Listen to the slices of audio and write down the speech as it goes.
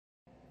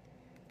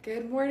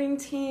Good morning,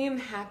 team.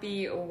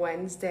 Happy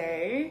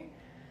Wednesday.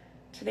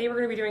 Today we're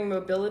going to be doing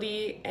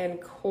mobility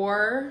and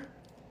core.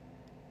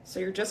 So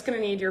you're just going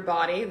to need your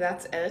body.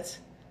 That's it.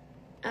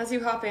 As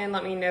you hop in,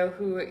 let me know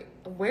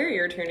where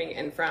you're tuning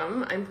in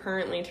from. I'm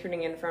currently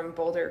tuning in from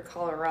Boulder,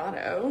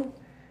 Colorado.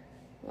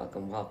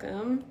 Welcome,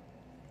 welcome.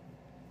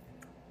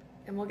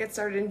 And we'll get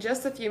started in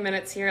just a few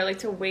minutes here. I like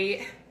to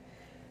wait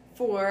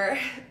for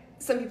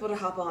some people to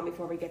hop on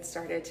before we get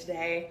started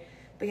today.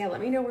 But yeah,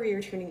 let me know where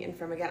you're tuning in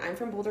from. Again, I'm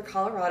from Boulder,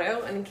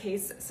 Colorado, and in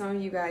case some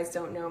of you guys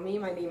don't know me,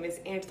 my name is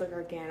Angela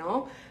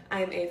Gargano.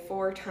 I'm a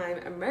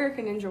 4-time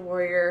American Ninja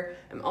Warrior.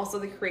 I'm also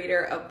the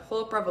creator of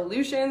Pull Up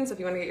Revolution, so if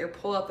you want to get your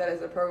pull-up, that is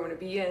the program to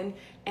be in,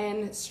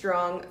 and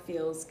Strong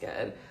Feels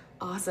Good.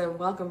 Awesome.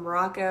 Welcome,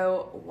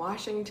 Rocco,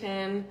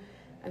 Washington.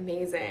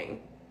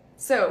 Amazing.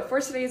 So for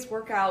today's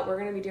workout, we're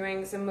going to be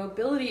doing some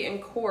mobility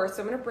and core.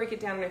 So I'm going to break it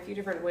down in a few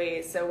different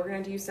ways. So we're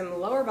going to do some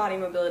lower body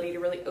mobility to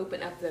really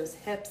open up those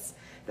hips.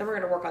 Then we're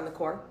going to work on the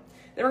core.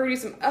 Then we're going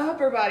to do some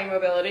upper body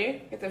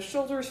mobility, get those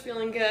shoulders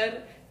feeling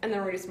good, and then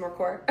we're going to do some more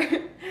core.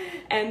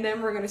 And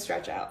then we're going to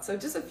stretch out. So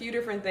just a few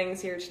different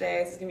things here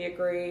today. This is going to be a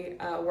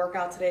great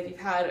workout today. If you've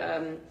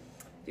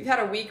had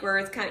a week where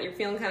it's you're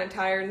feeling kind of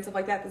tired and stuff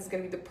like that, this is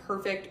going to be the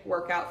perfect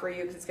workout for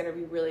you because it's going to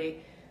be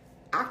really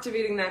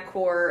activating that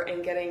core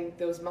and getting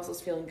those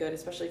muscles feeling good,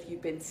 especially if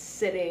you've been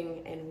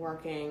sitting and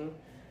working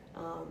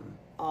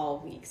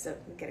all week, so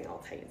getting all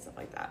tight and stuff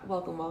like that.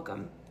 Welcome,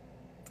 welcome.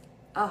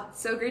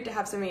 So great to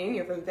have some of you in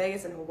here from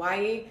Vegas and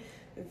Hawaii.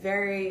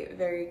 Very,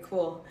 very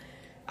cool.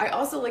 I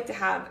also like to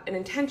have an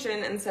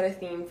intention and set a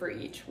theme for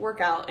each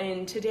workout.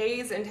 And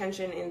today's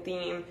intention and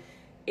theme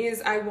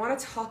is I want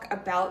to talk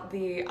about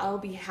the I'll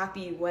be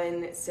happy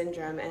when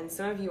syndrome. And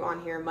some of you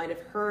on here might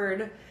have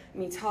heard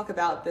me talk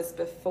about this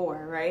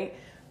before, right?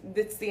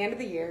 It's the end of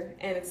the year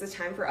and it's the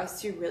time for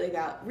us to really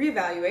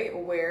reevaluate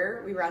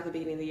where we were at the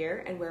beginning of the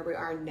year and where we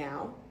are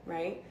now,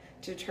 right?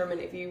 To determine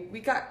if we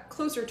got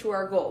closer to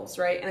our goals,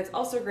 right? And it's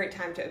also a great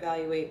time to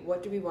evaluate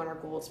what do we want our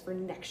goals for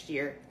next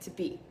year to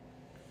be.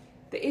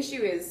 The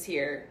issue is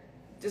here,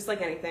 just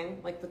like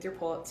anything, like with your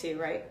pull-up too,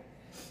 right?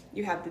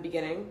 You have the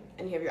beginning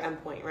and you have your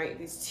end point, right?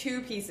 These two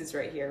pieces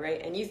right here,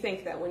 right? And you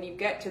think that when you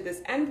get to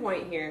this end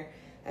point here,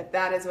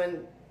 that is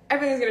when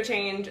everything's gonna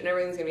change and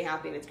everything's gonna be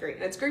happy and it's great.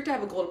 And it's great to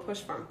have a goal to push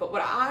from. But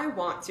what I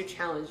want to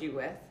challenge you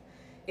with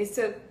is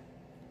to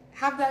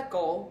have that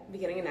goal,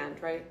 beginning and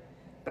end, right?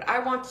 But I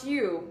want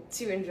you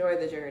to enjoy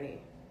the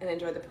journey and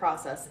enjoy the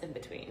process in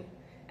between.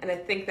 And I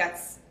think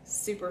that's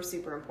super,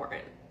 super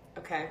important,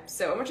 okay?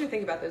 So I want you to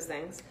think about those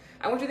things.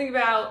 I want you to think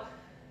about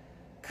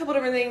a couple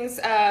different things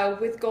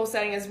with goal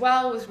setting as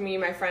well, which me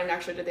and my friend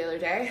actually did the other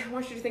day. I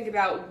want you to think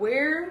about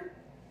where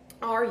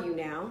are you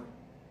now?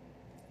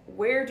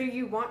 Where do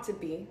you want to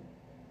be?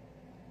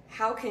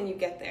 How can you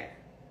get there?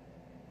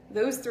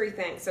 Those three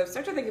things. So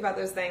start to think about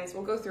those things.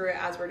 We'll go through it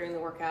as we're doing the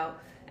workout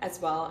as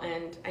well.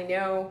 And I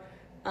know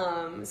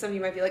some of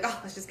you might be like, oh,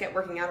 let's just get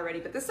working out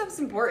already. But this stuff's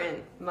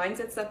important.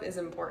 Mindset stuff is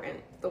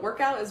important. The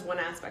workout is one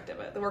aspect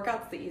of it. The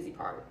workout's the easy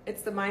part.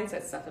 It's the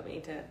mindset stuff that we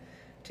need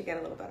to get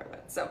a little better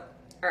with. So,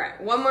 all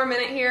right, one more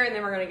minute here and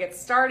then we're going to get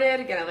started.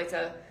 Again, I'd like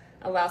to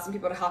allow some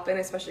people to hop in,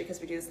 especially because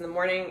we do this in the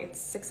morning.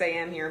 It's 6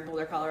 a.m. here in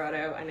Boulder,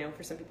 Colorado. I know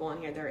for some people on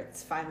here,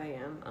 it's 5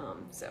 a.m.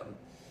 So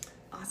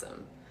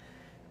awesome.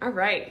 All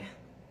right.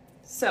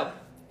 So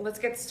let's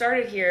get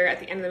started here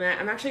at the end of the minute.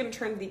 I'm actually going to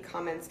turn the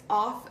comments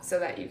off so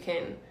that you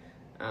can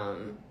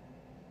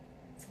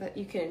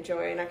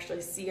enjoy and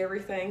actually see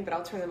everything, but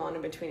I'll turn them on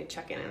in between to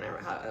check in on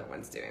how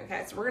everyone's doing.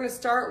 Okay, so we're going to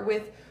start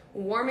with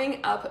warming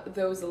up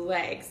those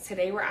legs.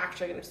 Today we're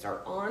actually going to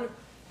start on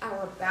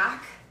our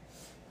back.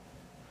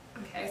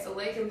 Okay, so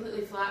lay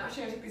completely flat. I'm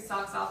actually going to take these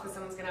socks off because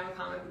someone's going to have a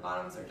comment. The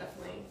bottoms are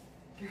definitely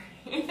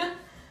dirty.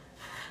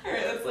 All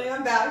right, let's lay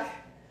on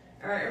back.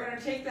 All right, we're going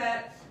to take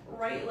that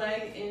right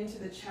leg into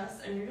the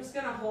chest and you're just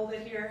going to hold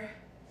it here.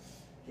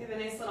 Give a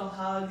nice little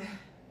hug.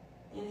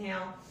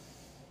 Inhale.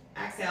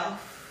 Exhale.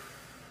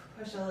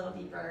 Push a little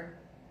deeper.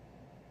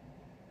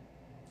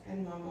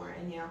 And one more.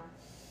 Inhale.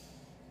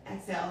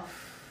 Exhale.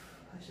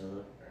 Push a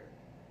little deeper.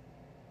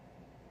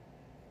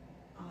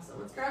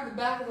 Awesome. Let's grab the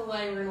back of the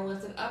leg. We're going to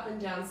lift it up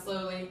and down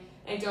slowly.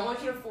 And I don't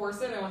want you to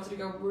force it. I want you to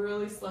go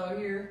really slow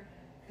here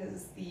because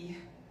it's the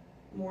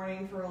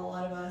morning for a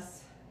lot of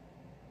us.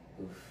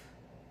 Oof.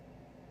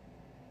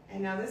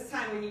 And now this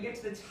time when you get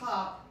to the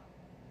top,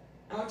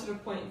 I want you to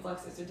point and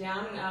flex it. So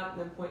down and up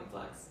and then point and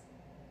flex.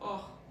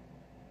 Oh,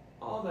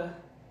 all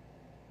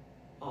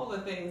the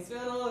things,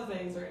 feeling all the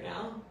things right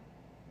now.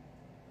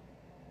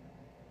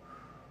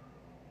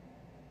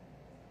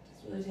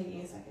 Just really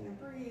taking a second to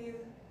breathe.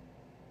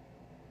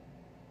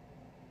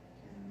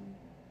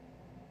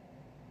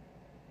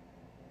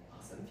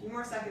 Awesome, a few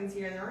more seconds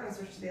here and then we're gonna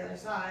switch to the other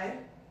side.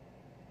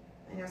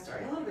 I know,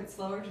 starting a little bit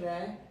slower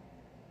today.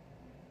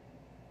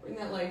 Bring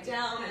that leg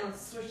down and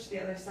let's switch to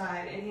the other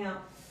side.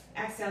 Inhale,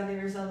 exhale,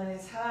 give yourself a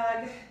nice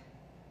hug.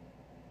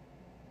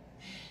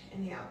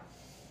 Inhale,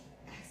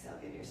 exhale,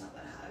 give yourself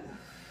that hug.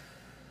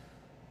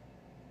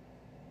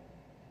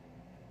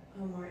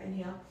 One more,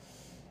 inhale,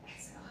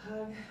 exhale,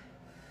 hug.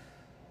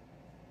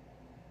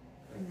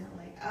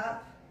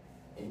 up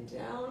and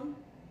down.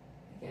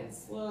 Again,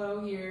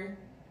 slow here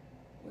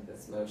with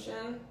this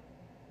motion.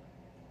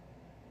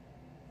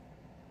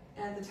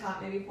 At the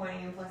top, maybe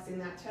pointing and flexing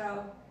that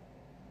toe.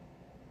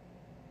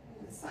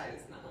 And the side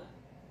is not.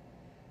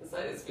 The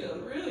side is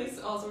feeling really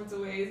all sorts of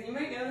ways. And you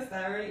might notice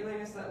that, right? You might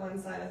notice that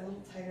one side is a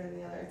little tighter than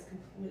the other. It's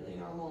completely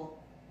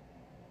normal.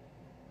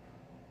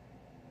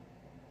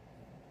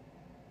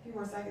 A few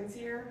more seconds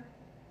here.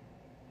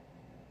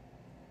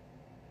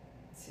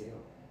 2.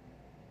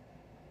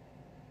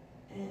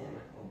 And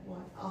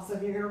 1. Also,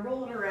 if you're going to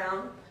roll it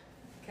around,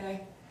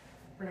 okay,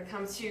 we're going to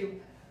come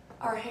to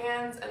our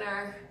hands and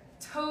our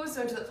toes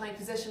into the plank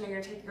position. You're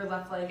going to take your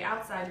left leg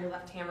outside your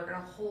left hand. We're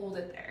going to hold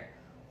it there.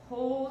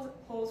 Hold,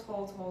 hold,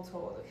 hold, hold,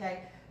 hold,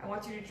 okay? I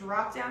want you to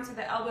drop down to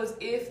the elbows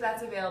if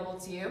that's available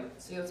to you.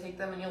 So you'll take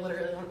them and you'll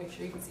literally want to make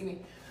sure you can see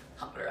me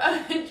hopping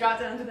around and drop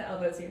down to the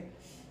elbows here.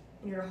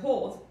 And you're going to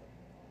hold.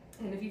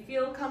 And if you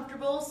feel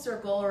comfortable,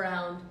 circle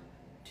around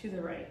to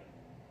the right.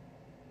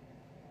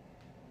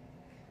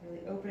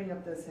 Really opening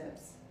up those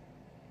hips.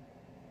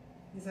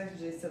 These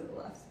actually just to the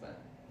left, but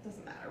it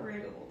doesn't matter. We're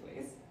going to go both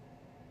ways.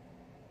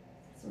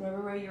 So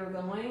whatever way you're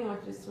going, I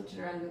want you to switch it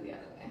around and go the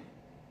other way.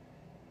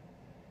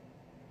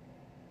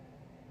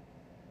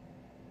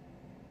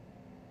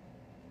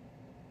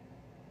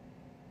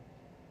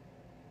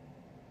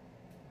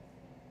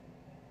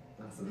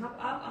 Awesome. Hop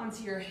up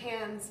onto your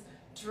hands.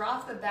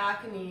 Drop the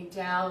back knee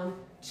down,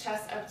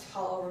 chest up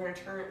tall. We're going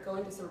to go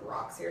into some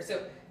rocks here.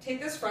 So take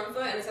this front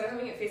foot and instead of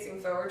having it facing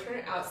forward, turn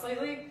it out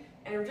slightly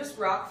and just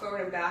rock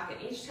forward and back.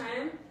 And each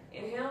time,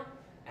 inhale,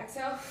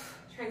 exhale,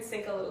 try and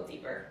sink a little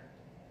deeper.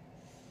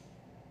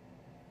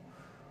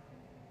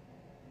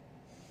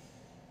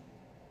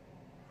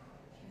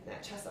 Keep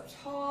that chest up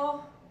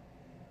tall.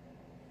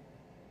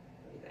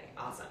 Breathing.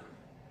 Awesome.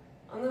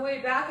 On the way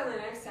back on the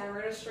next time,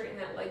 we're going to straighten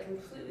that leg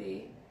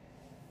completely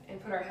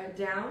and put our head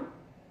down.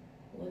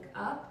 Look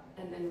up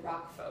and then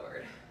rock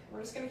forward.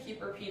 We're just going to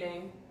keep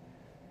repeating.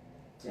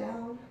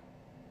 Down,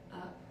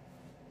 up,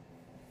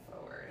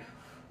 forward.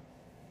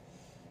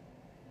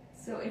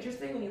 So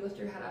interesting when you lift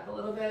your head up a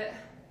little bit,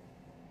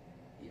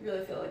 you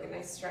really feel like a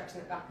nice stretch in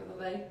the back of the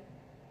leg.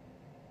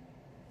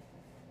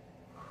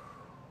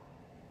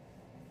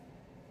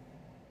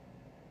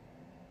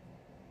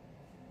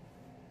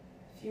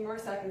 A few more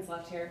seconds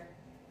left here.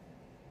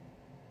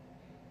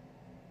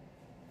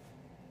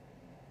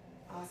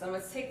 Awesome.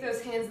 Let's take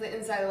those hands to the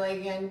inside of the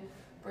leg again.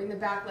 Bring the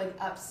back leg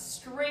up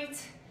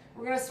straight.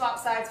 We're going to swap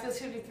sides. Feel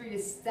free to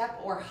step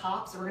or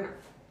hop. So we're going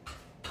to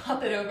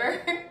pop it over.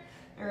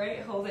 All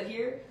right, hold it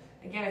here.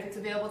 Again, if it's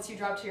available to you,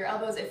 drop to your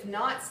elbows. If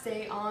not,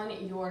 stay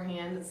on your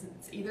hands.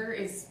 It's either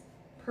is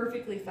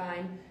perfectly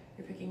fine.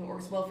 You're picking what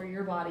works well for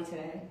your body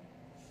today.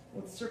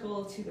 Let's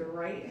circle to the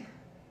right.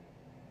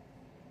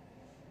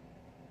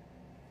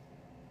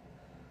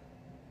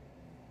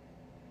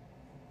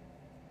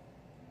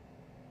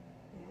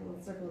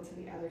 Let's circle to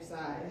the other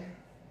side.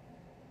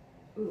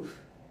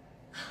 Oof.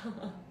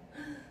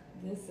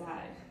 This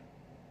side.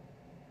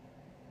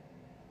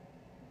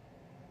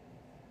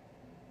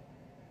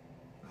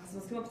 Awesome.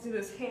 Let's come up to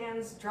those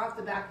hands. Drop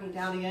the back knee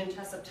down again.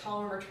 Chest up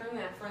tall and return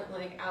that front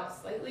leg out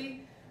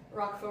slightly.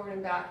 Rock forward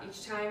and back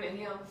each time.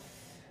 Inhale.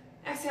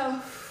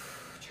 Exhale.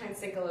 Try and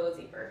sink a little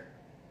deeper.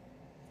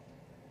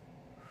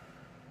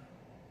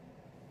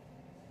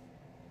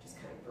 Just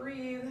kind of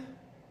breathe.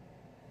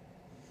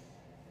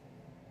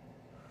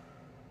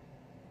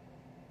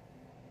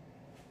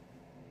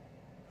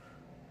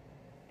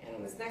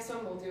 And this next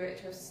one, we'll do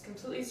it just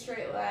completely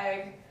straight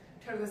leg,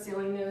 toe to the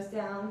ceiling, nose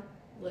down,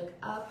 look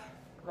up,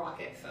 rock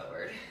it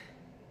forward.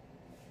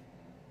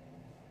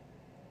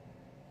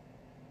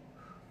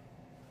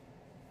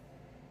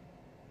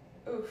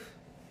 Oof.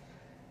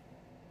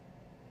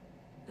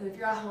 And if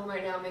you're at home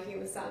right now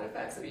making the sound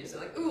effects of you just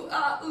like, ooh,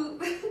 ah, ooh.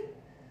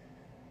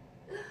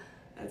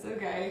 That's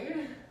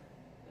okay.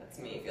 That's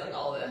me feeling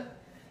all the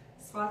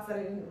spots that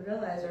I didn't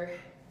realize are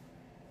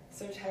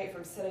so tight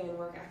from sitting and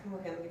work. I've been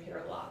working on the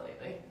computer a lot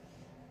lately.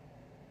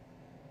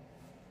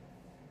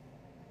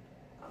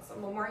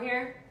 Awesome, one more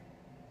here.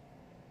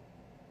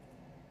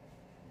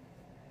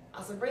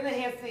 Awesome, bring the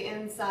hands to the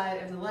inside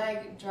of the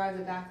leg, drive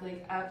the back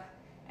leg up.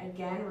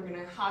 Again, we're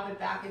gonna hop it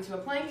back into a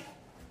plank.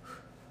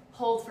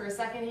 Hold for a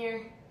second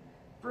here,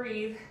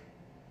 breathe.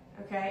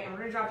 Okay, and we're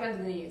gonna drop down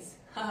to the knees.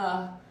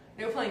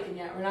 No planking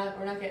yet, we're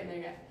not getting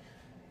there yet.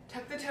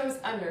 Tuck the toes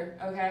under,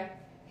 okay?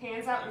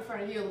 Hands out in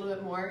front of you a little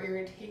bit more.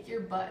 You're gonna take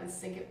your butt and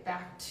sink it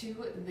back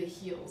to the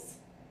heels.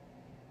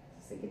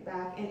 Sink it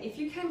back, and if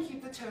you can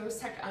keep the toes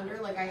tucked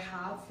under like I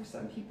have for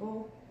some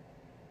people,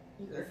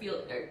 you're gonna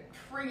feel a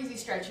crazy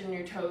stretch in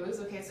your toes,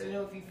 okay? So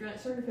if you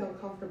start to feel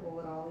comfortable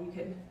at all, you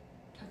can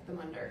tuck them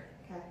under,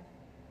 okay?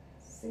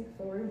 Sink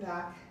forward and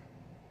back.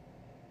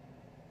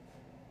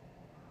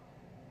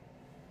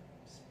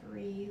 Just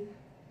breathe.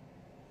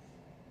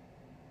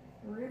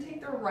 We're gonna take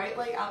the right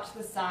leg out to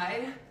the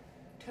side,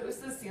 toes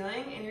to the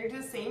ceiling, and you're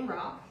gonna do the same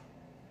rock,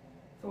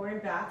 forward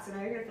and back. So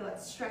now you're gonna feel that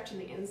stretch in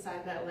the inside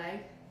of that leg.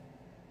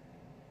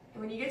 And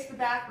when you get to the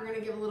back, we're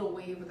gonna give a little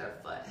wave with our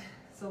foot.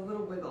 So a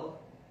little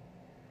wiggle.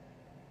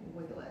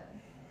 Wiggle it.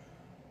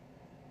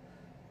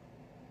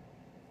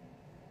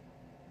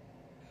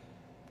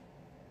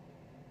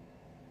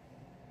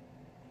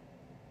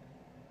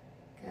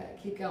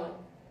 Good, keep going.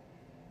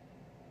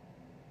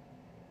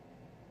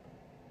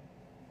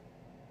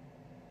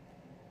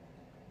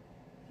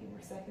 A few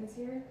more seconds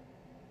here.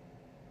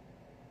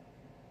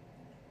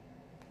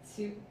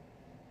 2.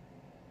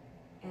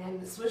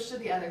 And switch to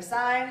the other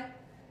side.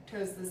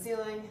 Toes to the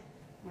ceiling.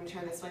 I'm going to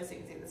turn this way so you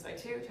can see it this way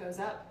too. Toes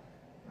up,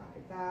 rock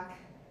it back.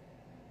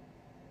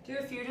 Do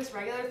a few just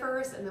regular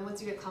first, and then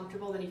once you get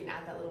comfortable, then you can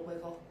add that little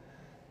wiggle.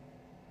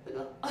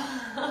 Wiggle.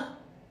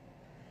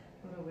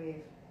 Little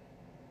wave.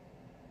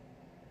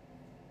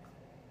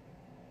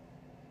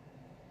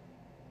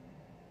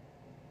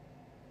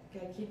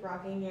 Okay, keep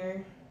rocking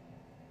here.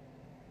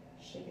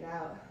 Shake it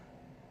out.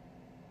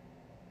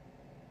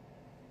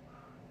 A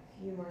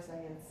few more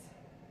seconds.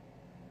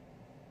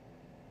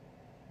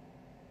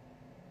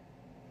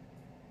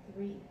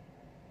 3,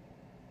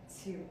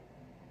 2,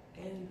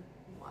 and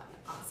 1.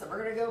 Awesome.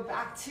 We're going to go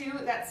back to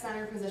that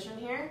center position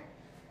here.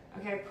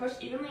 Okay, push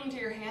evenly into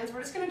your hands.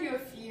 We're just going to do a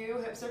few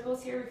hip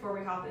circles here before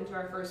we hop into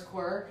our first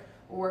core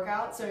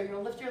workout. So you're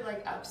going to lift your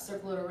leg up,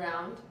 circle it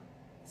around.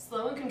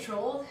 Slow and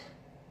controlled.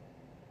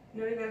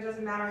 Noting that it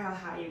doesn't matter how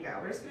high you go.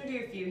 We're just going to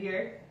do a few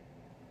here.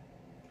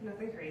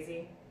 Nothing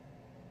crazy.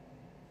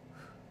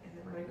 And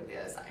then we're going to go to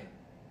the other side.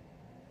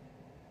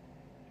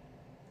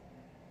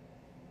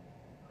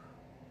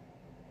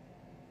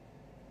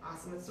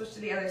 Awesome. Let's switch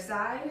to the other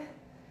side.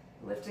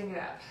 Lifting it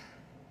up.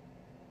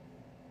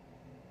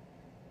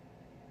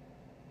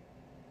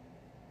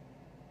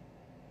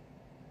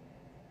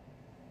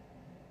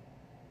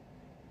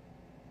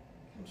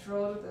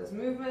 Controlled with those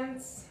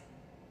movements.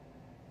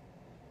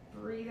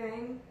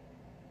 Breathing.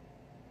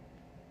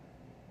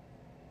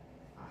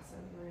 Awesome.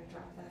 We're going to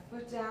drop that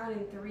foot down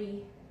in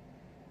 3,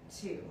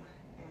 2,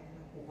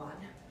 and 1.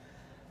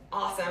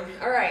 Awesome.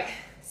 All right.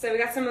 So we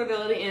got some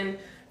mobility in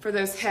for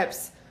those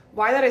hips.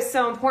 Why that is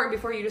so important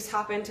before you just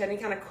hop into any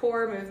kind of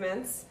core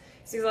movements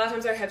is because a lot of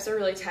times our hips are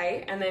really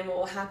tight, and then what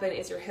will happen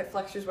is your hip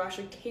flexors will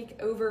actually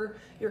take over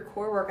your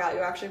core workout.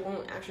 You actually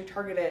won't actually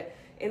target it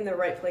in the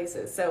right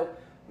places. So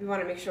we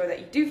want to make sure that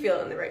you do feel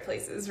it in the right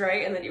places,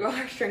 right? And that you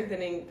are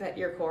strengthening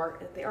your core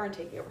and that they aren't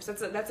taking over. So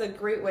that's a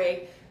great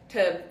way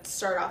to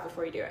start off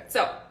before you do it.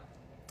 So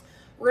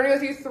we're going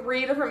to go through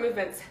 3 different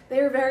movements.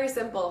 They're very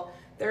simple.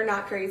 They're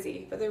not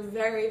crazy, but they're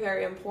very,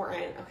 very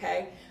important,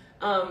 okay?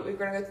 We're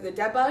going to go through the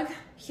dead bug,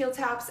 heel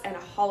taps, and a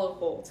hollow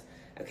hold.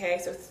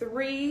 Okay, so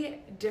 3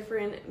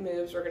 different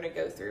moves we're going to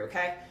go through,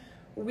 okay?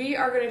 We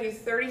are going to do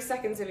 30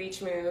 seconds of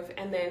each move,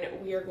 and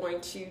then we are going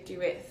to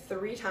do it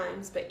 3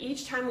 times, but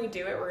each time we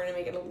do it, we're going to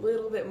make it a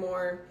little bit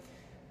more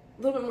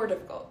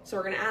difficult. So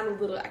we're going to add a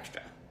little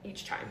extra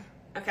each time,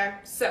 okay?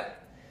 So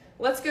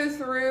let's go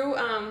through,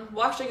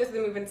 we'll actually go through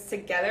the movements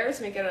together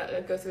to make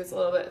it go through this a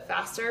little bit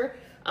faster.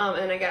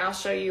 And again, I'll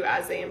show you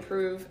as they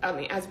improve,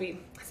 as we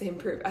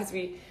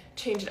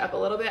change it up a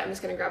little bit. I'm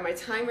just going to grab my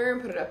timer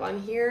and put it up on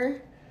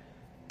here.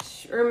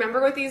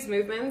 Remember with these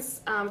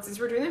movements, since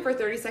we're doing them for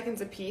 30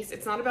 seconds a piece,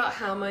 it's not about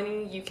how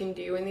many you can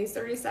do in these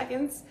 30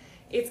 seconds.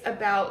 It's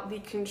about the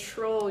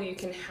control you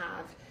can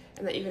have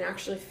and that you can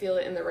actually feel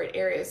it in the right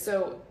areas.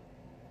 So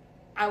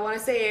I want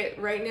to say it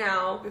right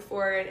now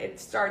before it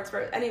starts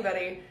for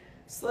anybody,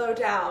 slow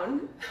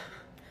down.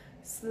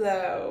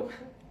 Slow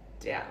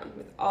down.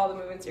 With all the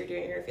movements you're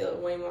doing, you're going to feel it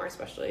way more,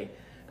 especially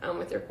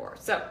with your core.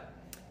 So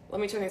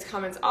let me turn these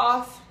comments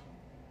off.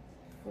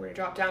 We're going to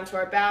drop down to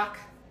our back.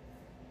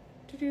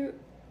 We're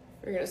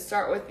going to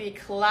start with the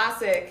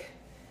classic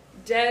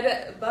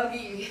dead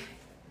buggy.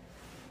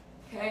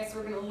 Okay, so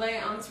we're going to lay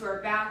onto our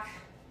back.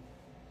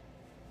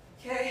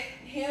 Okay,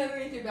 hand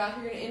underneath your back.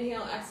 You're going to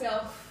inhale,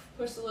 exhale,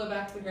 push the low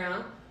back to the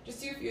ground.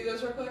 Just do a few of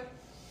those real quick.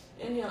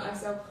 Inhale,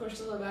 exhale, push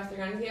the low back to the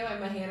ground. If you have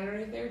my hand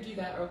underneath there, do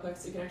that real quick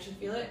so you can actually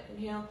feel it.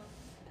 Inhale,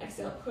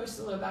 exhale, push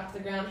the low back to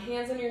the ground.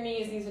 Hands on your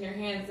knees, knees on your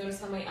hands.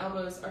 Notice how my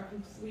elbows are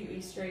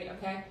completely straight,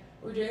 okay?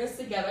 We're doing this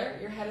together.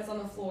 Your head is on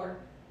the floor.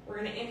 We're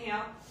going to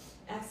inhale,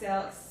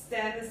 exhale,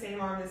 extend the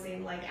same arm, the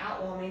same leg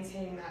out while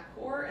maintaining that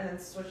core, and then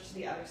switch to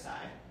the other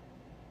side.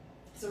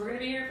 So we're going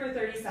to be here for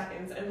 30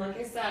 seconds, and like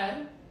I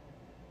said,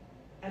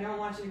 I don't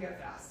want you to go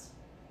fast.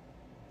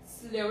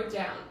 Slow it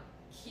down.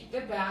 Keep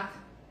the back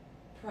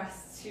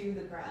pressed to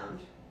the ground.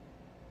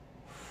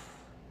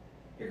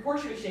 Your core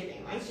should be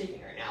shaking. Mine's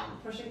shaking right now. I'm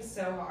pushing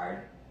so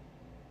hard.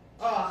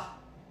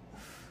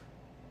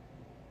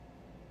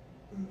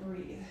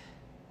 Breathe.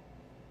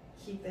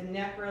 Keep the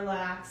neck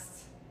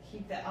relaxed.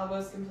 Keep the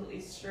elbows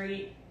completely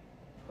straight.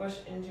 Push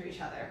into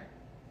each other.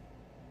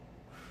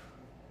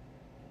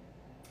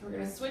 We're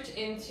going to switch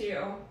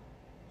into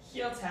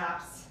heel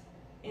taps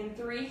in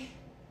 3,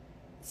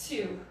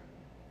 2,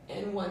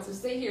 and 1. So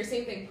stay here.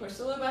 Same thing. Push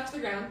the low back to the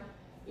ground.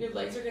 Your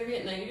legs are going to be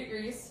at 90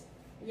 degrees.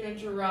 You're going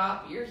to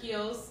drop your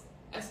heels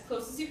as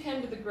close as you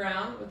can to the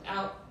ground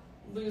without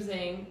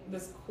losing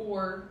this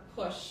core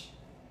push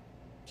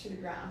to the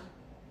ground.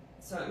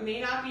 So it may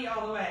not be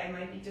all the way. It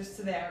might be just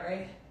to there,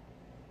 right?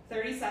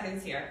 30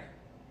 seconds here.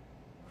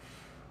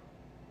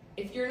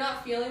 If you're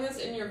not feeling this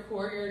in your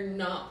core, you're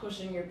not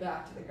pushing your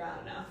back to the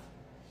ground enough.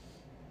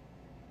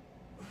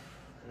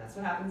 And that's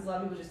what happens. A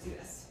lot of people just do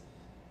this.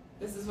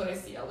 This is what I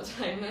see all the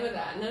time. None of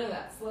that, none of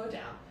that. Slow it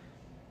down.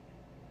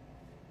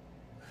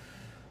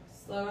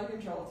 Slow and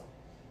controlled.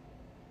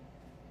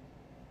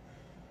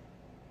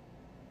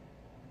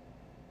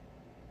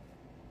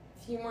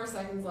 A few more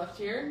seconds left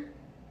here.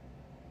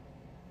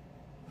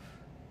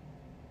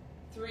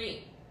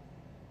 3,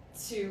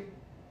 2,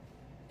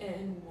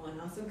 and 1.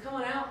 Awesome. Come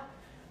on out.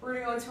 We're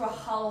going to go into a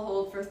hollow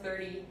hold for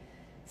 30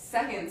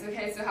 seconds.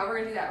 Okay, so how we're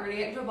going to do that, we're going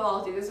to get into a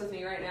ball. Do this with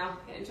me right now.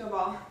 Get into a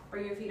ball.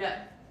 Bring your feet up.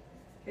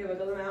 Okay,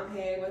 wiggle them out.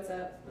 Hey, what's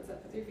up? What's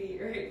up with your feet?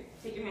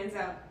 Right. Take your hands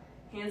out.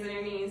 Hands on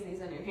your knees,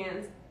 knees on your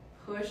hands.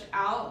 Push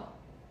out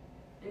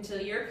until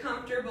you're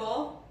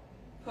comfortable.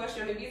 Push.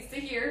 Now maybe it's to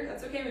here.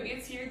 That's okay. Maybe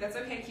it's here. That's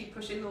okay. Keep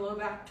pushing the low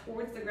back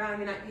towards the ground.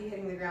 You may not be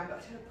hitting the ground,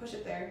 but push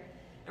it there.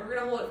 And we're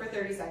going to hold it for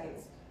 30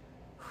 seconds.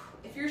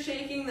 If you're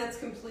shaking, that's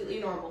completely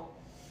normal.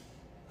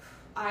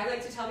 I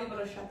like to tell people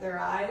to shut their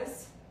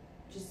eyes,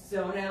 just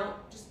zone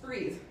out, just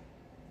breathe.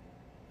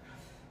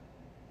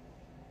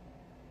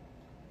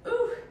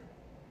 Ooh,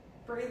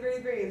 breathe,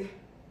 breathe, breathe.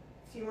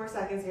 A few more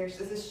seconds here.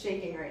 This is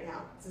shaking right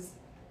now. This is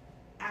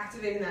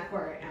activating that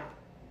core right now.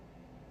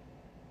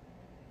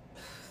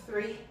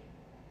 3,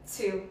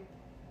 2,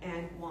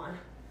 and 1.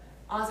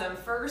 Awesome,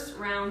 first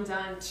round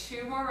done.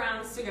 2 more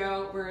rounds to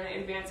go. We're gonna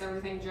advance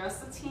everything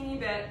just a teeny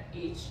bit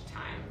each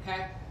time,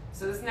 okay?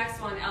 So this next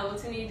one, elbow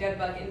to knee dead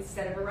bug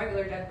instead of a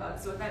regular dead bug.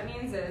 So what that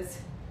means is,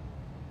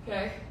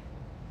 okay,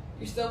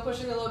 you're still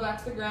pushing the low back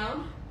to the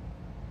ground.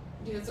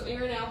 Do this with me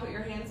right now. Put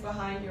your hands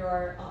behind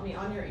your,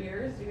 on your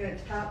ears. You're gonna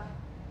tap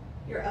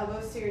your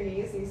elbows to your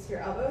knees, knees to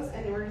your elbows,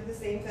 and then we're gonna do the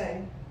same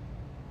thing.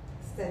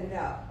 Extend it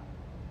out.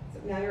 So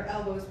now your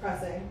elbow is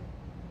pressing.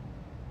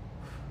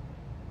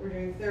 We're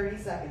doing 30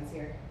 seconds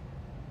here.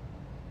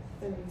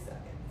 30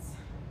 seconds.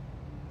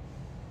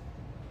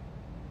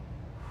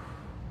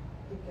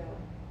 Keep going.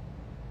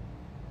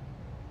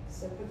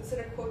 So I put this in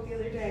a quote the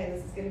other day, and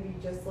this is going to be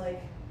just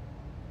like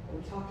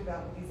what we talked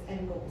about with these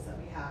end goals that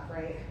we have,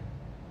 right?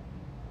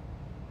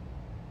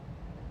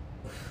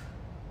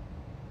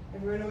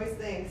 Everyone always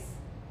thinks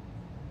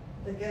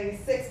that getting a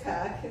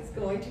 6-pack is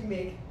going to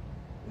make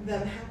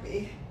them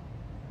happy.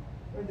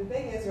 Or the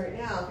thing is right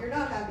now, if you're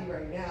not happy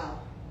right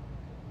now,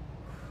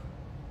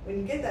 when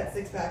you get that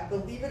 6-pack,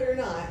 believe it or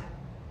not,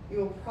 you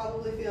will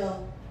probably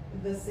feel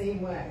the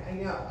same way. I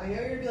know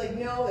you're gonna be like,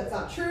 no, that's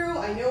not true.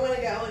 I know when I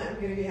go and I'm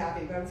gonna be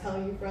happy, but I'm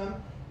telling you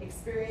from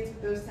experience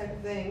with those type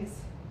of things,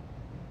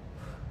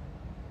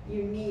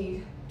 you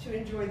need to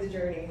enjoy the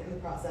journey and the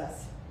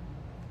process.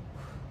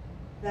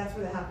 That's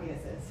where the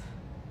happiness is.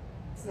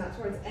 It's not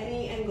towards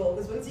any end goal,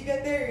 because once you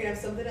get there, you're gonna have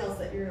something else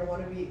that you're gonna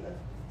want to be,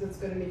 that's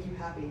gonna make you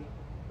happy,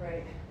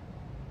 right?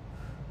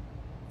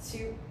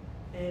 2,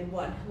 and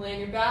 1. Lay on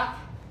your back.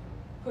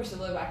 Push the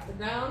low back to the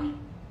ground.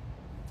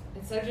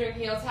 Instead of doing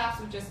heel taps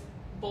with just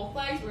both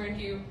legs, we're going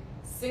to do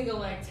single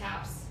leg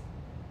taps,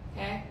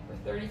 okay, for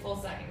 30 full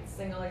seconds,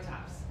 single leg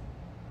taps.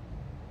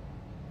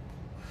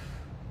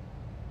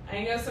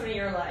 I know some of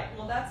you are like,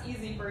 well, that's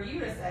easy for you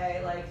to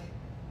say, like,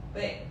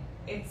 but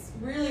it's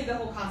really the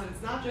whole concept.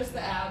 It's not just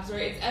the abs,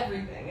 right? It's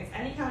everything. It's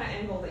any kind of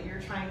end goal that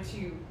you're trying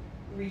to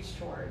reach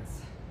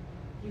towards.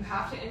 You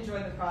have to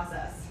enjoy the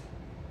process.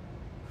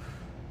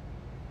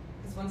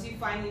 Because once you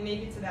finally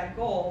make it to that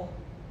goal,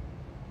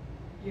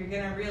 you're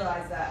going to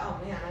realize that, oh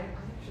man,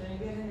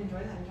 maybe I didn't enjoy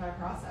that entire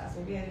process.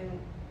 Maybe I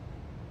didn't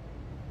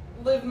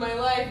live my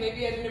life.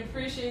 Maybe I didn't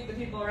appreciate the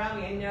people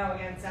around me. I know,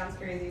 again, it sounds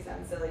crazy, it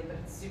sounds silly, but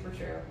it's super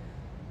true.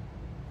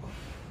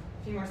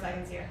 A few more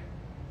seconds here.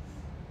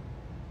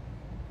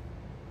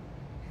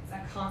 It's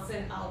that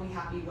constant, I'll be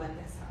happy when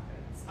this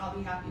happens. I'll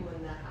be happy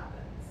when that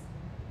happens.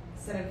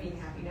 Instead of being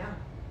happy now,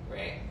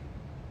 right?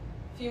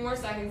 A few more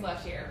seconds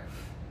left here.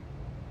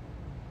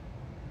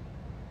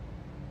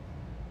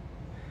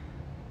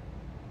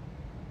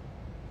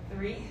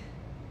 3,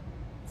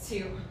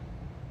 2,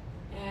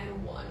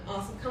 and 1.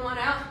 Awesome. Come on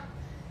out.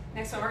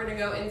 Next one we're going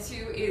to go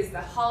into is the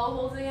hollow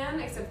hold again,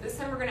 except this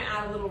time we're going to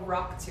add a little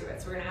rock to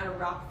it. So we're going to add a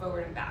rock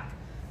forward and back.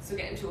 So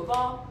get into a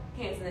ball,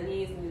 hands on the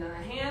knees, knees on the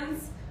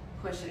hands,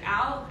 push it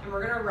out, and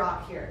we're going to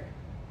rock here.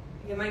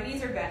 Again, my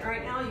knees are bent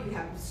right now. You can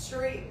have them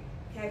straight,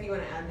 okay, if you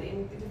want to add the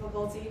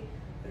difficulty.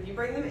 But if you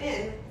bring them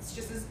in, it's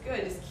just as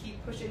good. Just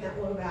keep pushing that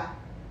low back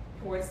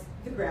towards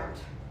the ground.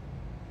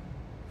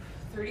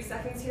 30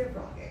 seconds here of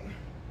rocking.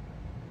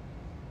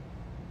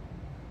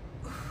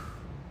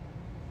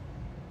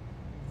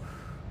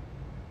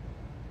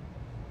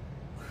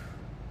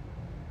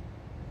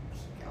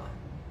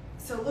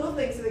 So little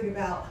things to think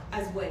about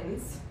as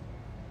wins,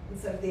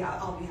 instead of the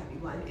I'll be happy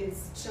one,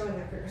 is showing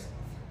up for yourself.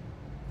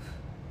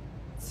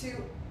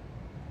 2,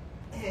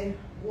 and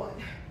 1.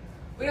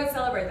 We don't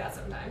celebrate that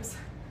sometimes.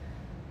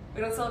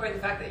 We don't celebrate the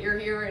fact that you're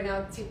here right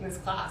now taking this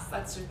class.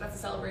 That's a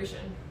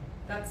celebration.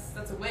 That's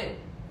a win.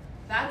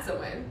 That's a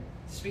win.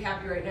 Just be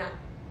happy right now.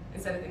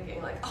 Instead of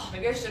thinking like, oh,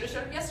 maybe I should have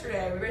showed up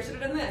yesterday, maybe I should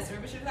have done this, or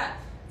maybe I should have that.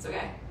 It's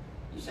okay.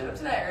 You showed up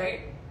today,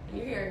 right? And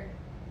you're here.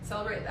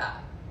 Celebrate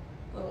that.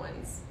 little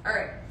ones. All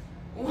right,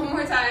 one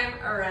more time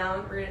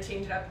around. We're gonna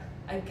change it up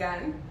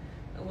again,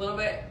 a little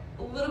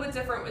bit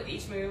different with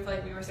each move,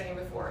 like we were saying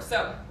before.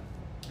 So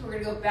we're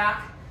gonna go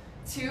back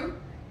to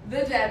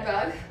the dead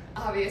bug,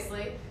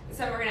 obviously. This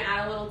time we're gonna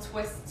add a little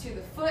twist to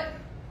the foot.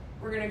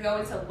 We're gonna go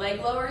into leg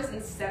lowers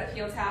instead of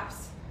heel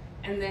taps,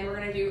 and then we're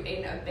gonna do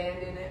an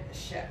abandon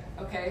ship.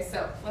 Okay,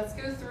 so let's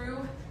go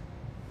through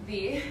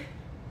the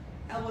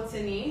elbow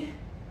to knee.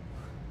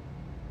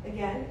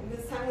 Again,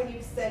 this time when you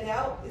extend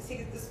out, is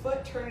take this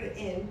foot, turn it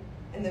in,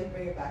 and then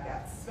bring it back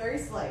out. It's very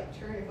slight.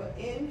 Turn your foot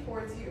in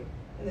towards you,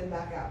 and then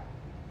back out.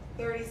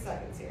 30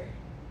 seconds here.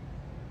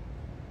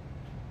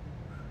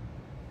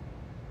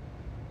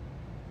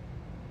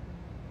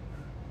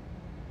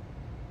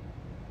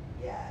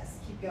 Yes,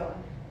 keep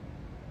going.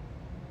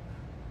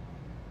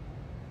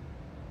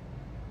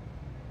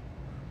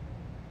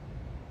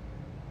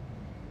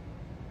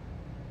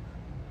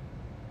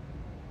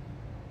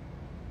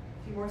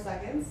 A few more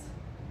seconds.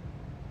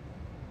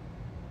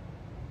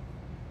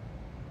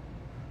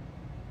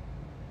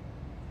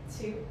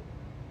 2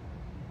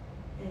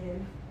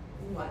 and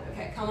 1.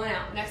 Okay, come on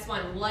out. Next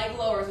one, leg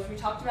lowers, which we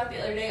talked about the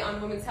other day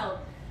on Women's Health.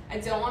 I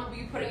don't want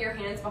you putting your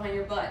hands behind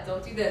your butt.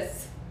 Don't do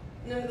this.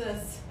 None of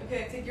this.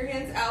 Okay, take your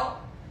hands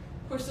out.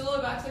 Push the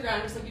lower back to the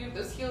ground, just like you do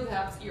with those heel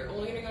taps. You're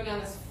only going to go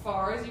down as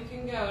far as you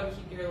can go to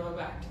keep your lower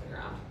back to the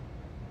ground.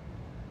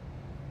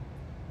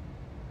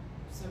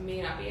 So it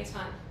may not be a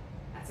ton.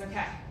 That's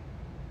okay.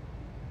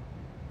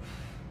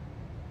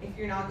 If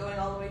you're not going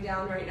all the way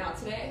down right now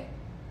today,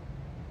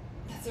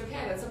 that's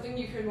okay. That's something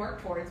you can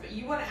work towards, but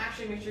you want to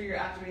actually make sure you're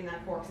activating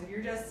that core, because if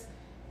you're just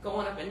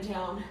going up and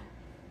down,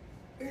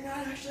 you're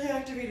not actually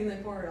activating the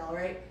core at all,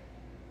 right?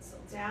 So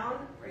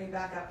down, bring it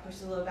back up, push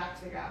the low back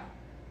to the ground.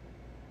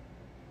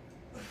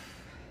 A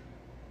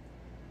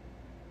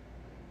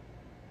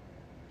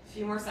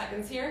few more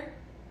seconds here.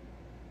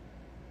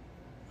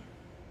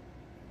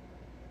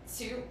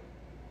 2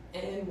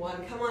 and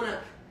 1. Come on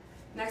up.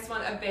 Next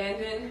one,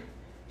 abandon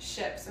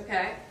ships,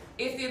 okay?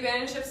 If the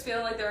abandoned ships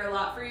feel like they're a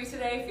lot for you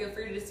today, feel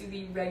free to just do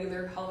the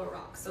regular hollow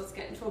rock. So let's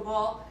get into a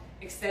ball,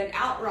 extend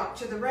out, rock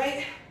to the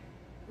right,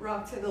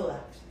 rock to the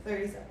left.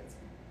 30 seconds.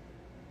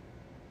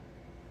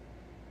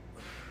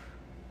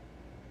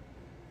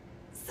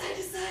 Side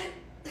to side.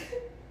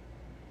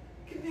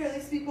 I can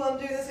barely speak while I'm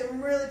doing this.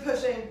 I'm really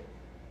pushing.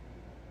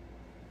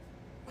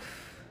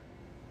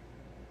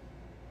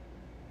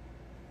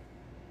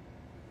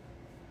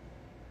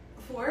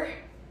 4,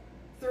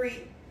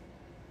 3,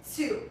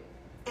 2,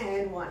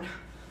 and 1.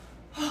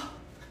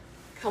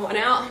 Come on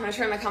out. I'm gonna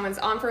turn my comments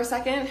on for a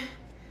second.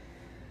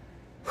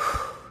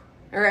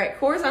 All right,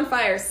 core's on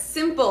fire.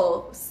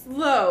 Simple,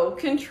 slow,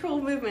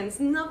 controlled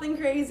movements, nothing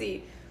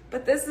crazy.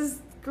 But this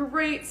is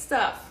great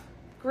stuff.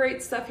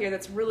 Great stuff here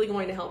that's really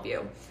going to help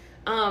you.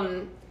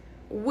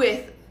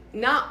 With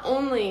not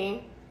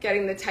only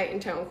getting the tight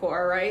and toned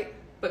core, right?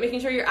 But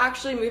making sure you're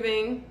actually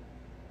moving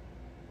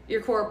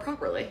your core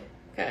properly,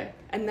 okay?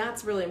 And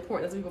that's really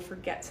important. That's what people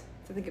forget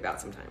to think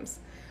about sometimes.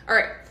 All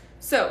right,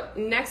 so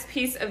next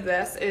piece of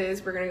this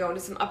is we're gonna go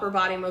into some upper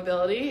body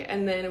mobility,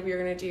 and then we're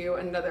gonna do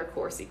another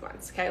core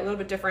sequence, okay? A little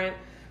bit different,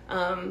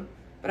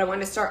 but I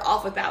wanted to start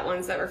off with that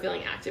one so that we're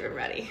feeling active and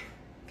ready,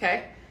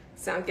 okay?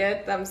 Sound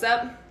good? Thumbs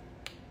up.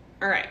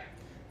 All right,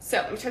 so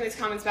let me turn these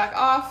comments back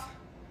off.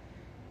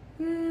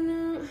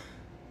 All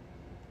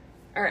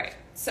right,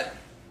 so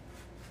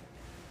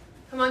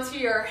come onto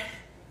your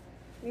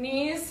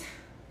knees.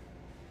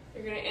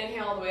 You're gonna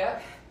inhale all the way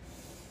up.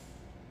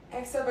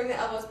 Exhale, bring the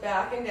elbows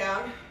back and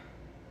down.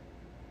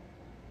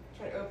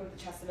 Try to open up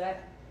the chest a bit.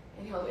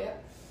 Inhale all the way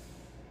up.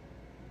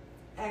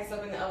 Exhale,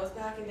 bring the elbows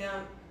back and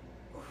down.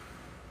 One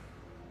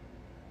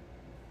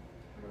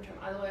more time,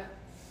 all the way up.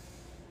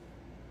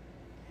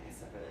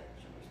 Exhale, bring the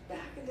shoulders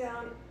back and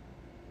down.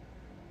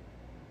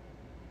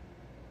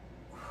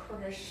 We're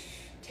gonna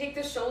take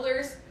the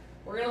shoulders,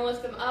 we're gonna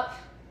lift them up,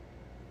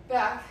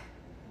 back,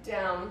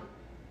 down,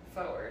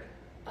 forward,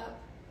 up,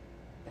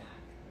 back,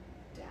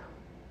 down,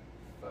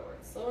 forward.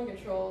 Slow and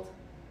controlled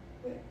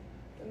with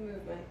the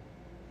movement.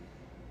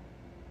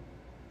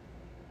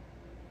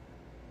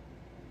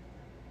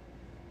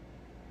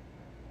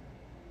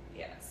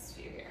 Yes,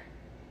 few here.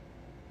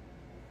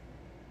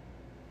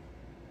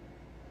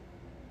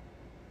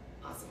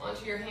 Awesome.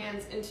 Onto your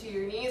hands, into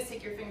your knees.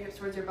 Take your fingertips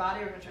towards your body.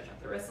 We're going to stretch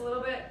out the wrists a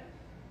little bit.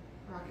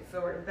 Rock it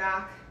forward and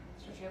back.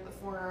 Stretching out the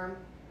forearm.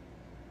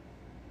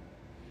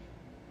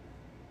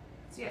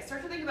 So yeah,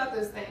 start to think about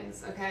those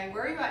things, okay?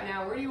 Where are you at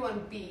now? Where do you want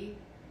to be?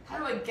 How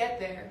do I get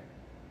there?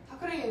 How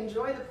can I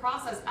enjoy the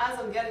process as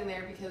I'm getting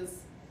there?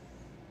 Because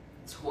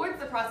towards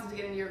the process of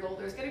getting to your goal,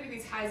 there's going to be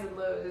these highs and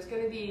lows. There's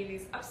going to be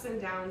these ups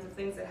and downs of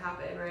things that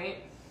happen,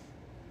 right?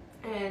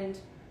 And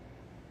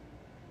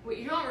what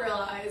you don't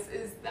realize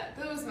is that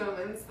those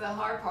moments, the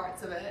hard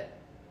parts of it,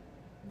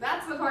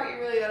 that's the part you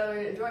really gotta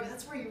learn to enjoy, because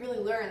that's where you really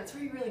learn. That's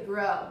where you really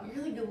grow.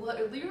 You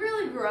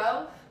really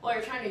grow while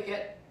you're trying to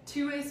get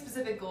to a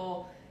specific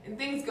goal and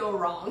things go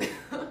wrong.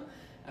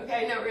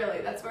 Okay, no,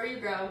 really, that's where you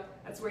grow.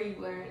 That's where you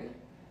learn.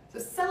 So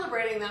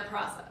celebrating that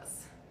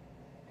process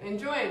and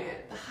enjoying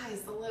it. The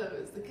highs, the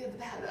lows, the good, the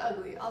bad, the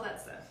ugly, all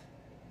that stuff.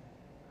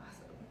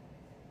 Awesome.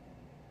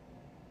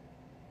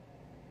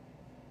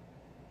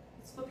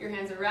 Let's flip your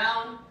hands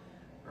around,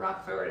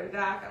 rock forward and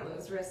back on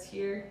those wrists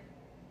here.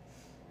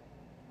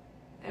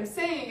 I'm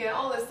saying again,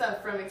 all this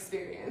stuff from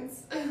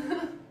experience.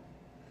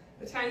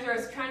 The times where I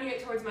was trying to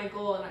get towards my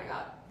goal and I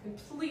got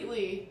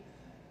completely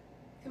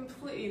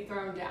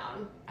thrown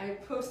down. I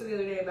posted the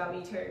other day about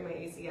me tearing my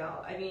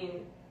ACL. I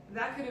mean,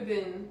 that could have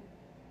been it.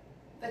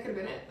 That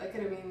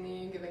could have been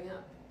me giving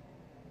up.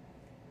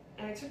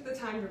 And I took the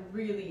time to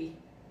really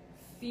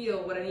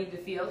feel what I needed to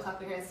feel.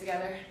 Clap your hands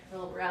together,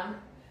 roll around.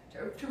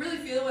 To really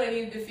feel what I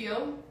needed to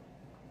feel.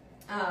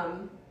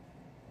 But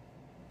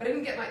I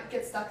didn't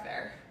get stuck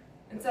there.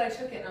 Instead, I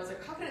took it and I was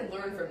like, how can I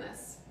learn from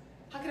this?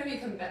 How can I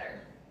become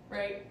better,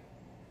 right?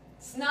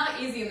 It's not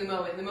easy in the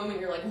moment. In the moment,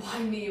 you're like, why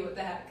me? What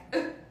the heck?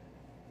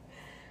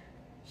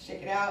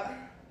 Shake it out.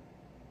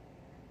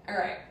 All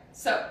right,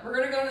 so we're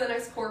gonna go to the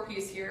next core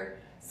piece here.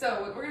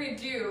 So what we're gonna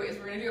do is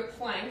we're gonna do a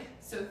plank,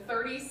 so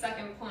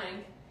 30-second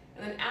plank,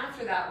 and then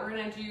after that, we're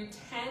gonna do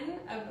 10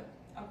 of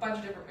a bunch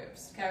of different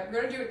moves, okay?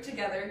 We're gonna do it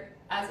together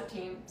as a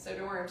team, so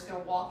don't worry, I'm just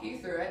gonna walk you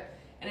through it.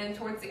 And then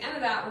towards the end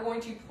of that, we're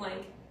going to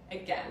plank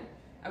again,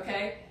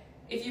 okay?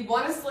 If you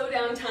wanna slow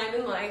down time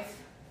in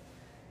life,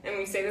 and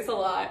we say this a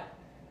lot,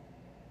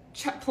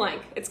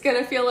 plank. It's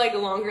gonna feel like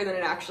longer than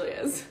it actually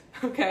is,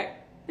 okay?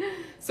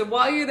 So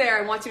while you're there,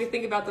 I want you to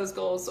think about those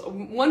goals.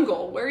 One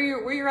goal, where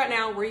you're at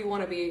now, where you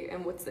want to be,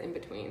 and what's the in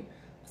between.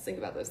 Let's think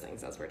about those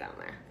things as we're down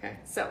there. Okay,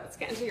 so let's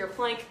get into your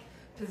plank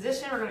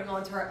position. We're going to go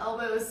into our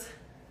elbows,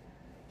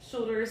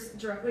 shoulders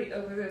directly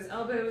over those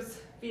elbows,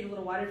 feet a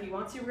little wider if you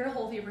want to. We're going to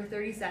hold here for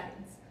 30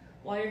 seconds.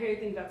 While you're here,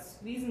 think about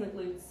squeezing the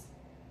glutes,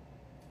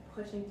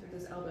 pushing through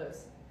those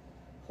elbows,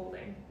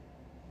 holding.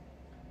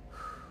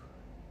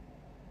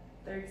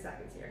 30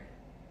 seconds here.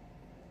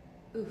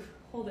 Oof,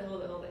 hold it,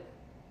 hold it, hold it.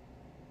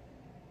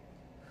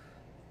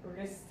 We're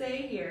gonna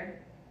stay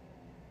here,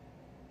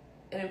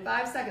 and in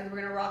 5 seconds, we're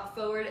gonna rock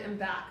forward and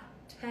back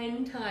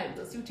 10 times.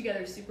 Let's do it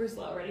together, super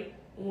slow. Ready?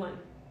 1,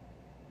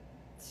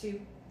 2,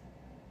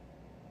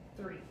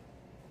 3,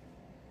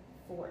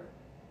 4,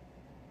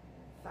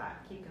 5.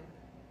 Keep going.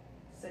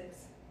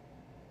 6,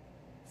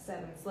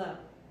 7. Slow.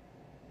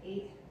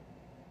 8,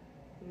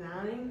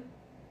 9,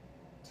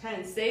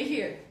 10. Stay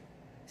here.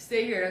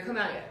 Stay here. Don't come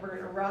out yet. We're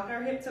gonna rock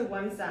our hip to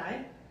one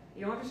side.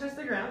 You don't have to touch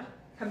the ground.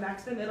 Come back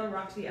to the middle,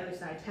 rock to the other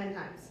side 10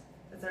 times.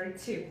 That's already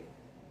 2,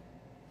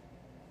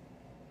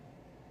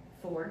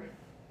 4,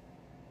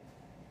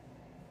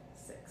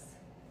 6,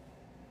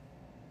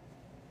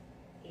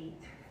 8,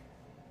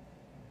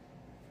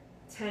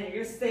 10.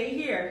 You're gonna stay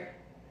here.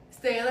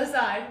 Stay on the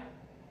side.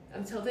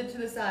 I'm tilted to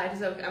the side,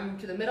 so I'm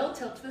to the middle,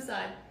 tilt to the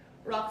side.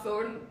 Rock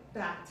forward and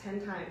back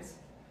 10 times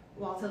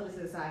while tilted to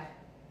the side.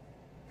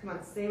 Come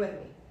on, stay with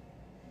me.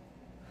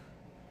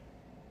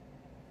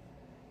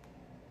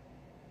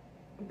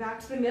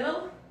 Back to the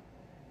middle,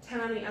 10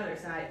 on the other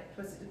side.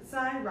 Twist it to the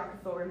side, rock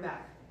it forward and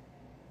back.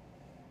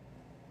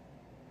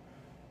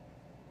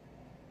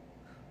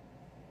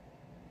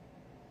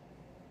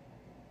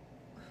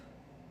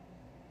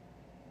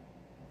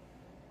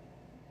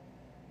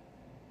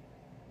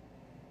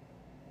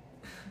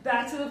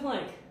 Back to the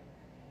plank.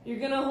 You're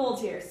gonna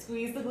hold here.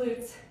 Squeeze the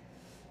glutes.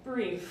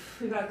 Breathe.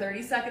 We've got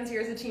 30 seconds here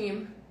as a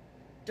team.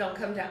 Don't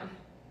come down.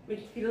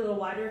 Make your feet a little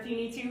wider if you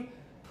need to.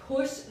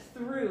 Push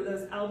through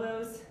those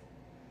elbows.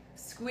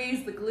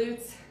 Squeeze the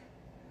glutes.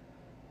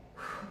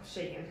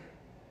 Shaking.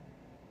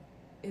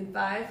 In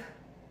 5,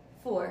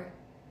 4,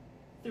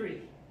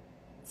 3,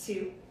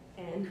 2,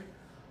 and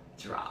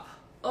drop.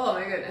 Oh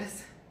my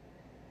goodness.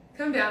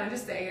 Come down and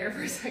just stay here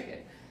for a second.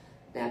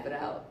 Nap it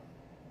out.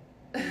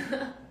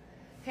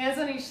 Hands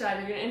on each side.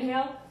 You're gonna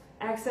inhale,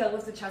 exhale,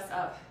 lift the chest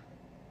up.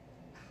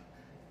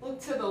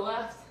 Look to the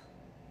left.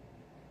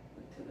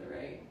 Look to the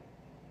right.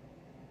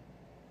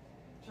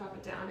 Drop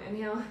it down.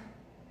 Inhale.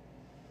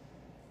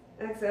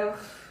 Exhale.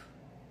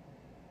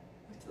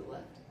 Look to the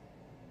left.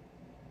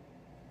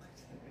 Look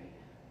to the right.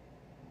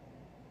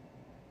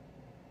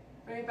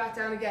 Bring it back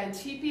down again.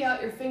 TP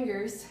out your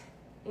fingers.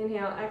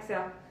 Inhale,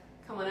 exhale.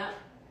 Coming up.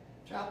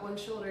 Drop one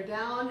shoulder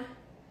down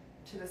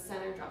to the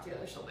center. Drop the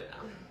other shoulder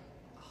down.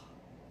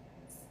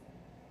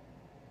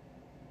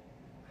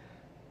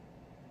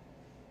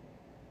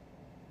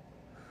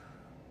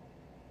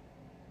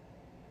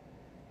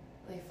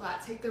 Lay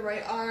flat. Take the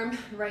right arm,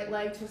 right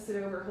leg, twist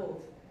it over,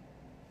 hold.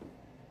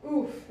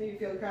 Oof, maybe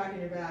feel a crack in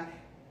your back.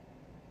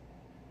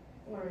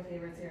 One of my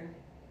favorites here.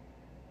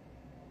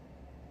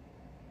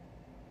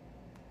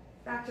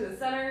 Back to the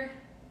center.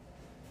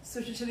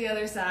 Switch it to the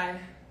other side.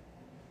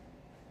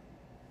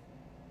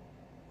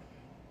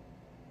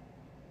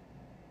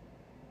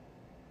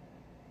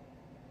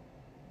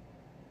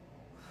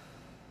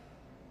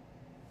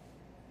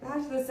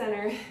 Back to the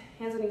center.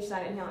 Hands on each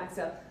side. Inhale,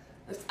 exhale.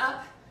 Lift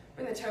up.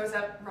 Bring the toes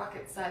up. Rock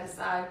it side to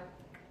side.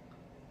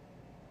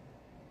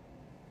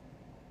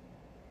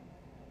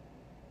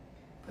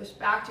 Push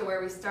back to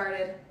where we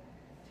started.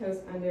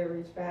 Toes under,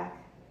 reach back,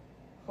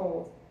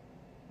 hold.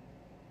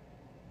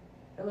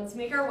 And let's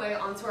make our way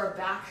onto our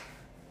back.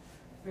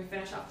 We're gonna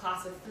finish off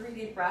class with 3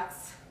 deep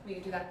breaths. We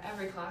can do that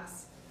every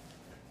class.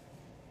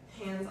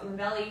 Hands on the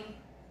belly.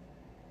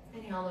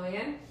 Inhale all the way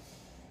in.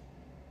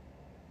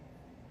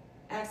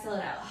 Exhale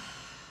it out.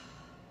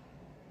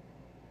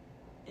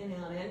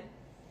 Inhale it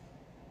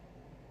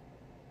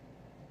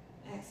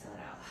in. Exhale it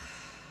out.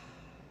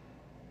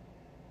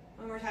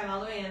 One more time,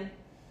 all the way in.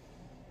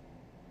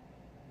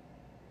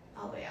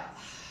 All the way out.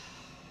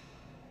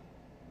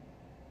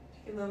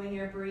 Take a moment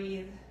here,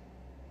 breathe.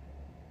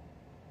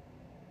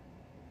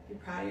 Be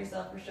proud of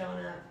yourself for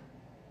showing up.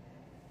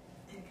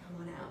 And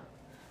come on out.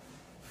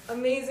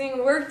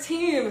 Amazing work,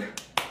 team.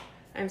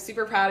 I'm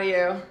super proud of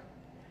you.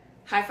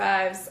 High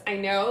fives. I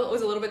know it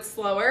was a little bit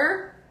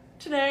slower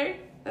today.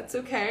 That's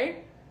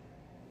okay.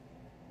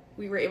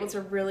 We were able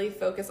to really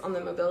focus on the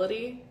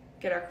mobility,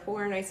 get our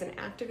core nice and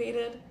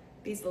activated.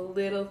 These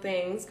little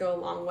things go a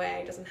long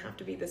way. It doesn't have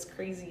to be this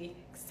crazy,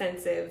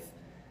 extensive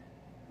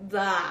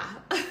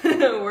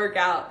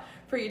workout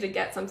for you to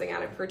get something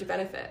out of it, for it to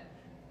benefit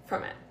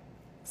from it.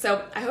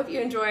 So I hope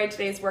you enjoyed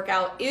today's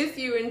workout. If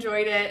you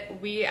enjoyed it,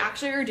 we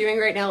actually are doing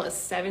right now a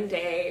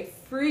 7-day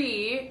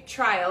free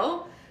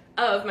trial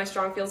of my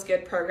Strong Feels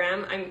Good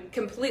program. I'm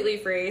completely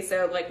free,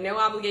 so like no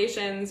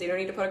obligations. You don't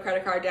need to put a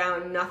credit card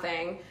down,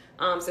 nothing.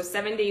 So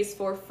 7 days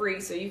for free,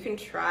 so you can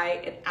try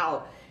it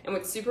out. And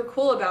what's super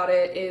cool about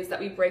it is that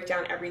we break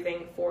down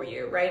everything for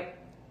you, right?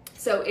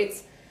 So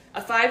it's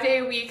a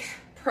 5-day-a-week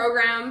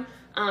program.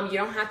 You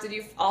don't have to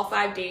do all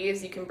 5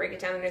 days. You can break it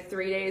down into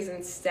 3 days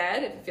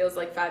instead if it feels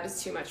like 5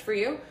 is too much for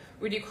you.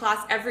 We do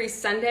class every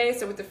Sunday,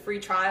 so with the free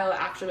trial, you'll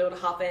actually be able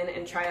to hop in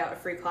and try out a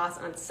free class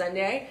on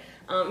Sunday.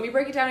 We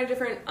break it down into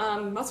different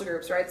muscle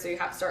groups, right? So you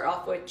have to start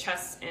off with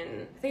chest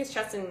and, I think it's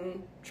chest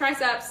and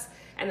triceps,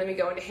 and then we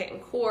go into hip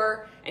and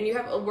core, and you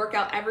have a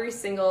workout every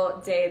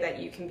single day that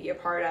you can be a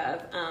part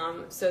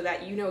of, so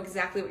that you know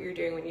exactly what you're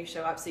doing when you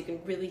show up, so you can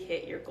really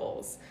hit your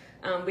goals.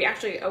 We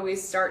actually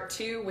always start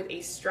too with a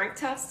strength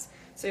test.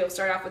 So you'll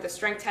start off with a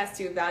strength test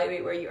to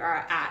evaluate where you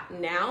are at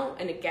now,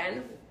 and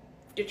again,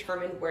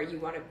 determine where you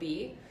want to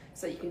be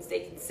so you can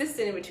stay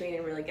consistent in between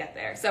and really get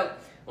there. So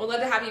we'd love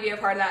to have you be a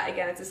part of that.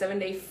 Again, it's a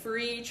 7-day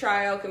free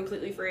trial,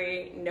 completely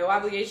free, no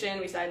obligation.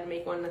 We decided to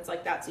make one that's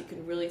like that so you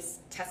can really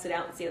test it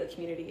out and see how the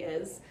community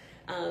is.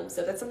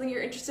 So if that's something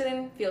you're interested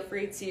in, feel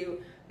free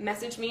to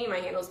message me. My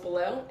handle's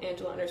below,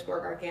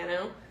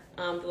 Angela_Gargano.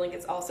 The link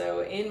is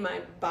also in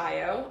my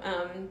bio.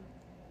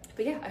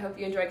 But yeah, I hope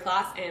you enjoyed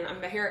class, and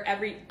I'm here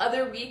every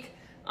other week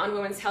on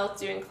women's health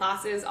doing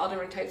classes, all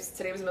different types.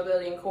 Today was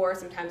mobility and core.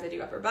 Sometimes I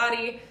do upper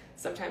body.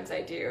 Sometimes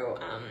I do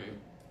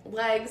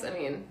legs. I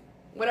mean,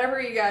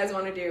 whatever you guys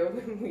want to do,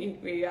 we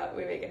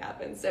make it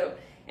happen. So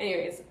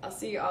anyways, I'll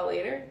see you all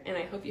later, and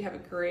I hope you have a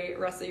great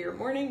rest of your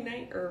morning,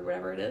 night, or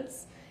whatever it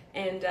is.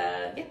 And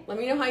yeah, let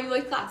me know how you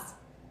like class.